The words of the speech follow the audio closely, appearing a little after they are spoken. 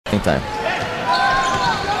Time.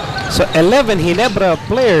 So 11 Ginebra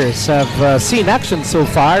players have seen action so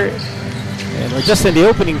far, and we're just in the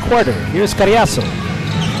opening quarter. Here's Carriazo.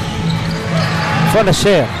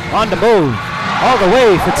 Fonacher on the move, all the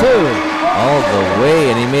way for two. All the way,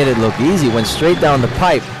 and he made it look easy. Went straight down the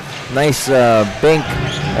pipe. Nice bank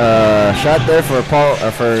shot there for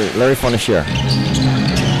Larry Fonacher.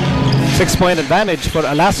 6-point advantage for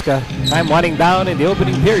Alaska. Time winding down in the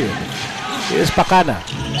opening period. Here's Pacana.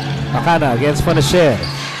 Pacana against Fonacher.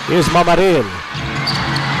 Here's Mamaril.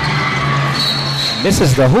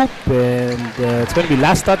 Misses the hoop, and it's going to be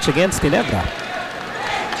last touch against Ginebra.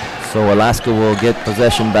 So Alaska will get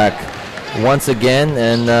possession back once again,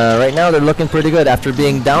 and right now they're looking pretty good after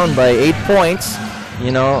being down by 8 points.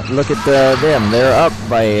 You know, look at them. They're up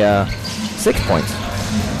by 6 points.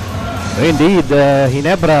 Indeed,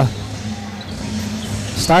 Ginebra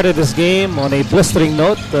started this game on a blistering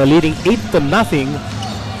note, leading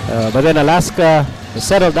 8-0. But then Alaska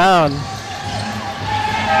settled down.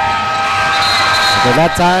 At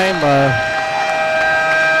that time,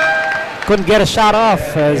 couldn't get a shot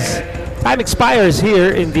off as time expires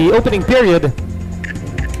here in the opening period.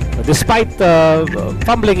 Despite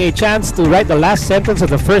fumbling a chance to write the last sentence of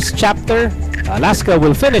the first chapter, Alaska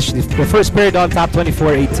will finish the first period on top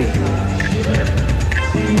 24-18.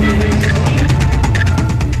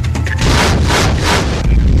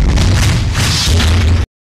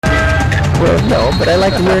 Well, no, but I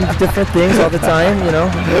like to learn different things all the time, you know.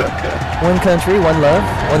 One country, one love,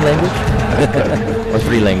 one language. Or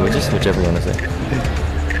 3 languages, whichever you want to say.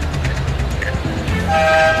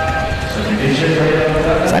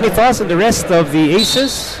 Sanitas and the rest of the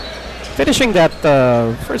Aces finishing that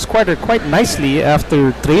first quarter quite nicely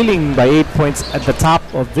after trailing by 8 points at the top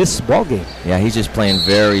of this ball game. Yeah, he's just playing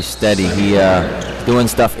very steady. He doing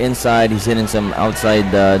stuff inside. He's hitting some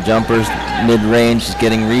outside jumpers, mid-range. He's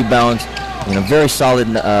getting rebounds. You know, very solid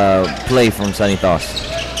play from Sanitas.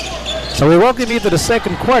 So we welcome you to the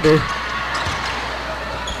second quarter.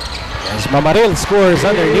 As Mamaril scores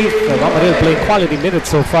underneath. Mamaril playing quality minutes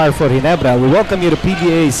so far for Ginebra. We welcome you to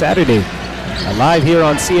PBA Saturday. Live here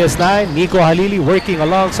on CS9. Nico Halili working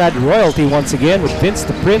alongside Royalty once again with Vince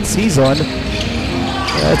the Prince. He's on.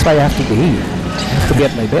 That's why I have to behave. I have to be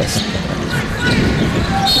at my best.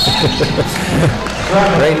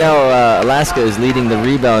 Right now, Alaska is leading the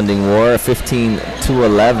rebounding war,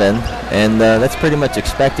 15-11, and that's pretty much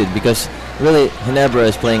expected because really Ginebra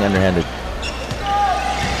is playing underhanded.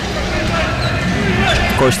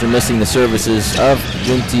 Of course, they're missing the services of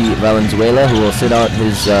Junti Valenzuela, who will sit out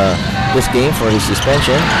his this game for his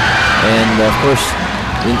suspension, and of course,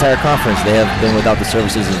 the entire conference they have been without the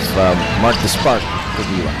services of Mark the Spark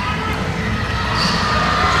Padilla.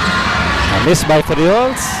 Missed by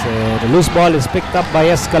Ferriols. The loose ball is picked up by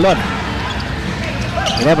Escalona.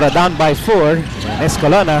 Ginebra down by 4.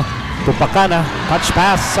 Escalona to Pacana. Touch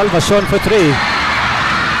pass. Salvacion for 3.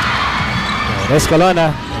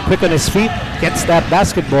 Escalona quick on his feet. Gets that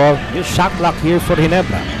basketball. New shot clock here for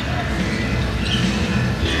Ginebra.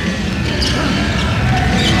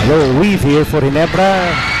 A little weave here for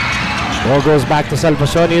Ginebra. Ball goes back to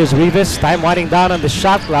Salvacion. Here's Rivas. Time winding down on the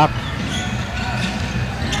shot clock.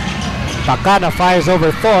 Pacana fires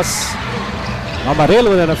over Thos. Mamaril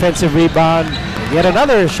with an offensive rebound. And yet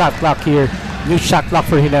another shot clock here. New shot clock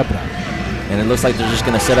for Ginebra. And it looks like they're just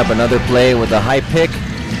going to set up another play with a high pick.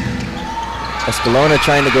 Escalona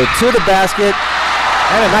trying to go to the basket.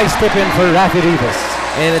 And a nice tip in for Rafi Rivas.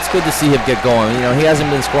 And it's good to see him get going. You know, he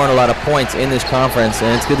hasn't been scoring a lot of points in this conference,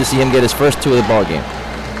 and it's good to see him get his first 2 of the ball game.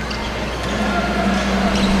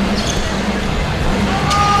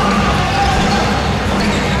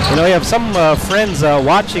 You know, we have some friends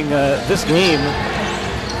watching this game,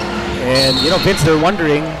 and you know, Vince, they're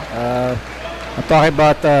wondering. I'm talking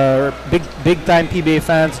about big-time PBA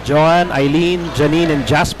fans, Joan, Eileen, Janine, and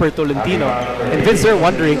Jasper Tolentino. And Vince, they're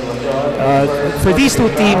wondering, for these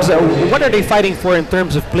 2 teams, what are they fighting for in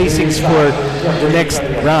terms of placings for the next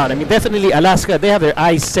round? I mean, definitely Alaska, they have their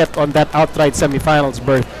eyes set on that outright semifinals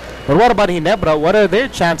berth. But what about Ginebra? What are their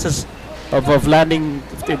chances of landing,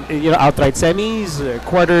 you know, outright semis,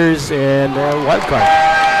 quarters, and wild card?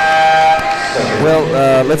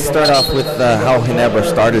 Well, let's start off with how Ginebra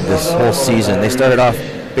started this whole season. They started off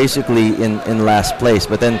basically in last place,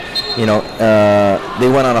 but then, you know, they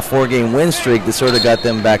went on a 4-game win streak that sort of got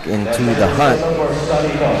them back into the hunt.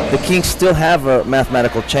 The Kings still have a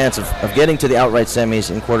mathematical chance of getting to the outright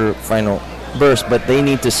semis and quarterfinal burst, but they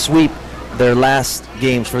need to sweep their last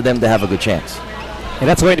games for them to have a good chance. And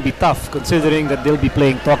that's going to be tough, considering that they'll be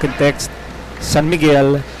playing Talk and Text, San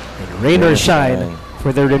Miguel, and Rain or Shine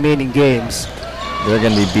for their remaining games. They're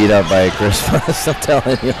going to be beat up by Christmas, I'm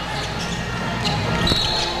telling you.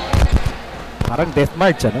 Parang death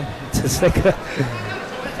march, ano? It's just like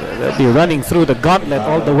they'll be running through the gauntlet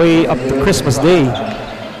all the way up to Christmas Day.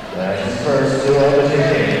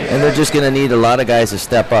 And they're just going to need a lot of guys to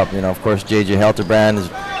step up. You know, of course, J.J. Helterbrand has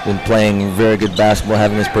been playing very good basketball,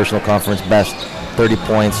 having his personal conference best, 30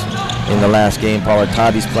 points in the last game. Paul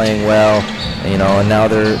Artadi's playing well, you know, and now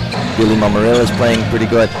Billy Mamarilla is playing pretty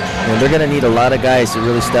good. And they're going to need a lot of guys to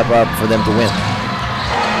really step up for them to win.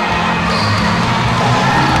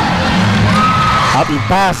 Happy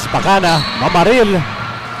pass, Pacana, Mamaril.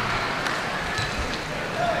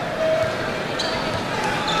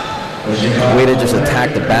 Way to just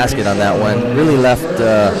attack the basket on that one. Really left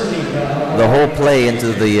the whole play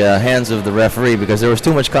into the hands of the referee because there was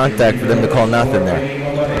too much contact for them to call nothing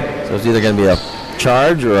there. So it's either going to be a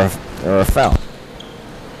charge or a foul.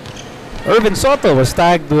 Irvin Soto was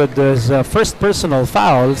tagged with his first personal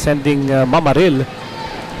foul, sending Mamaril.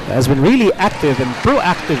 Has been really active and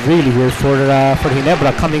proactive really here for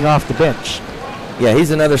Ginebra coming off the bench. Yeah,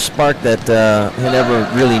 he's another spark that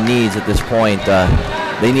Ginebra really needs at this point.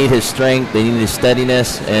 They need his strength, they need his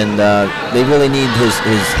steadiness, and they really need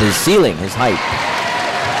his ceiling, his height.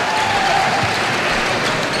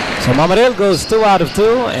 So Mamaril goes 2 out of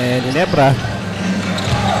 2, and Ginebra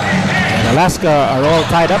and Alaska are all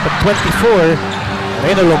tied up at 24.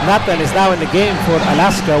 Reyno Lugnatan is now in the game for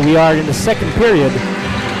Alaska. We are in the second period.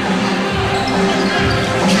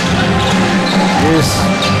 Here's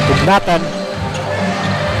Lugnatan.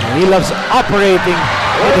 He loves operating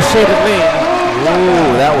in the shaded lane.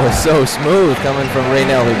 Ooh, that was so smooth coming from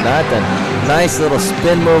Reynel Lugnatan. Nice little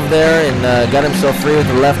spin move there and got himself free with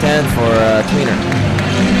the left hand for Tweener.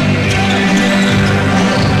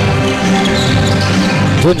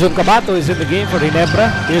 Junjun Cabato is in the game for Ginebra.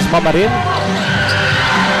 Here's Mamaril.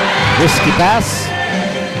 Risky pass.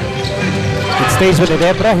 It stays with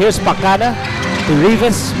Ginebra. Here's Pacana to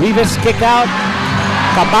Rivas. Rivas kick out.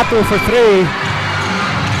 Cabato for 3.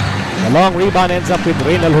 The long rebound ends up with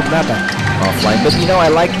Reynel Lugnatan. Offline, but you know, I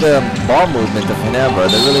like the ball movement of Ginebra.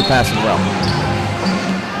 They're really passing well.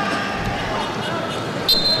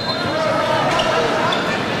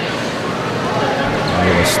 A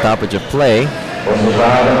little stoppage of play.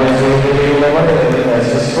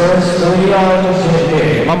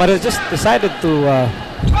 Mamaril just decided to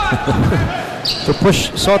to push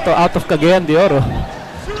Soto out of Cagayan de Oro.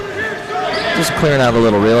 Just clearing out a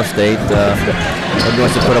little real estate. Maybe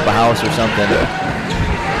wants to put up a house or something.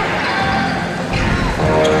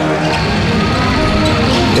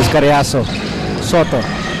 Carriazo. Soto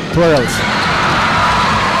twirls.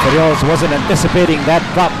 Ferriols wasn't anticipating that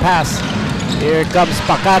drop pass. Here comes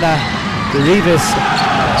Pacana to Rivas.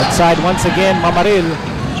 Outside once again, Mamaril.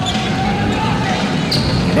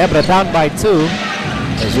 Ginebra down by 2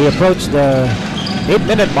 as we approach the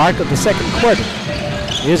 8-minute mark of the second quarter.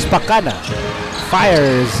 Here's Pacana.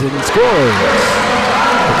 Fires and scores.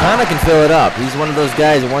 Pacana can fill it up. He's one of those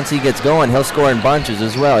guys that once he gets going, he'll score in bunches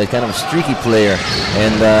as well. He's kind of a streaky player.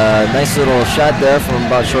 And nice little shot there from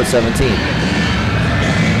about short 17.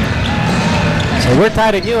 So we're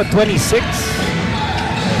tied at 26.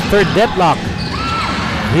 Third deadlock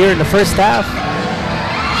here in the first half.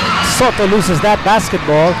 Soto loses that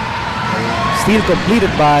basketball. Steal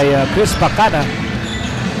completed by Chris Pacana.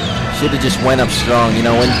 Should have just went up strong. You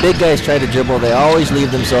know, when big guys try to dribble, they always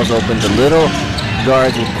leave themselves open to little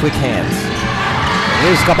guards with quick hands.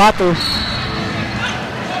 Here's Cabato.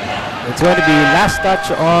 It's going to be last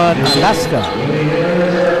touch on Alaska.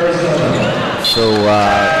 So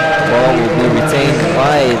ball will be retained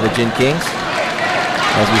by the Gin Kings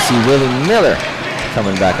as we see Willie Miller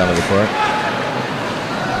coming back onto the court.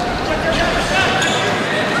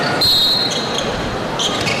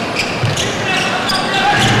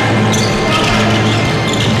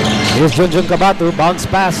 Here's Junjun Cabato, bounce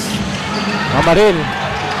pass. Mamaril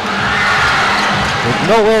with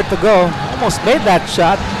nowhere to go. Almost made that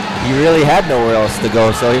shot. He really had nowhere else to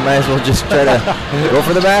go, so he might as well just try to go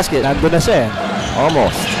for the basket. Nandun na siya.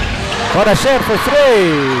 Almost. Corasher for 3.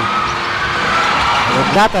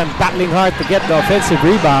 Lugnatan battling hard to get the offensive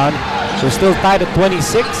rebound. We're still tied at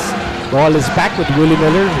 26. Ball is back with Willie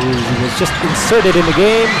Miller, who was just inserted in the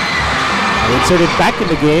game. Inserted back in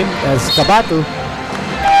the game as Cabato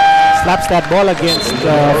slaps that ball against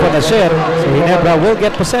Corasher. So Ginebra will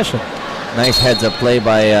get possession. Nice heads-up play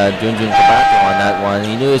by Junjun Cabato on that one.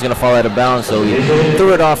 He knew he was going to fall out of bounds, so he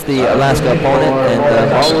threw it off the Alaska opponent, and the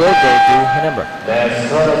ball will go to Ginebra.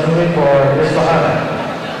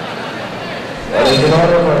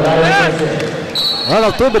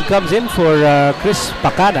 Ronald Tubin comes in for Chris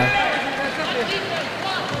Pacana.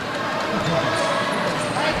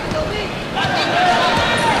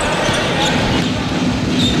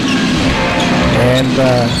 And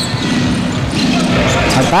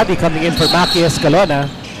Antadi coming in for Maki Escalona.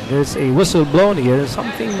 There's a whistle blown here.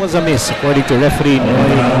 Something was amiss according to referee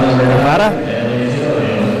Noy Rivera.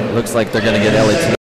 Looks like they're going to get LA